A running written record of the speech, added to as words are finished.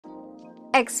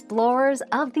Explorers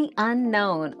of the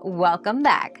unknown, welcome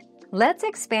back. Let's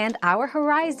expand our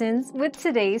horizons with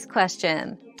today's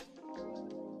question.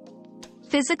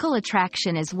 Physical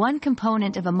attraction is one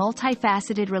component of a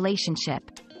multifaceted relationship.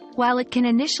 While it can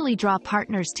initially draw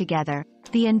partners together,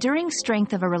 the enduring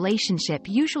strength of a relationship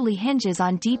usually hinges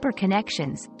on deeper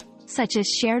connections, such as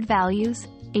shared values,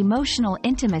 emotional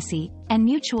intimacy, and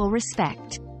mutual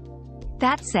respect.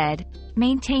 That said,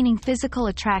 maintaining physical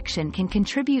attraction can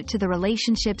contribute to the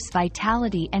relationship's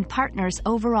vitality and partner's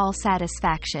overall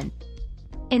satisfaction.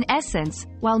 In essence,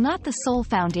 while not the sole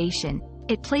foundation,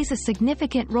 it plays a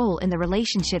significant role in the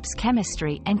relationship's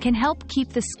chemistry and can help keep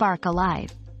the spark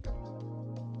alive.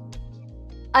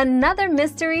 Another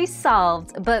mystery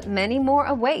solved, but many more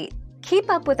await. Keep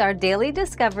up with our daily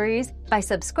discoveries by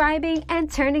subscribing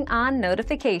and turning on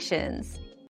notifications.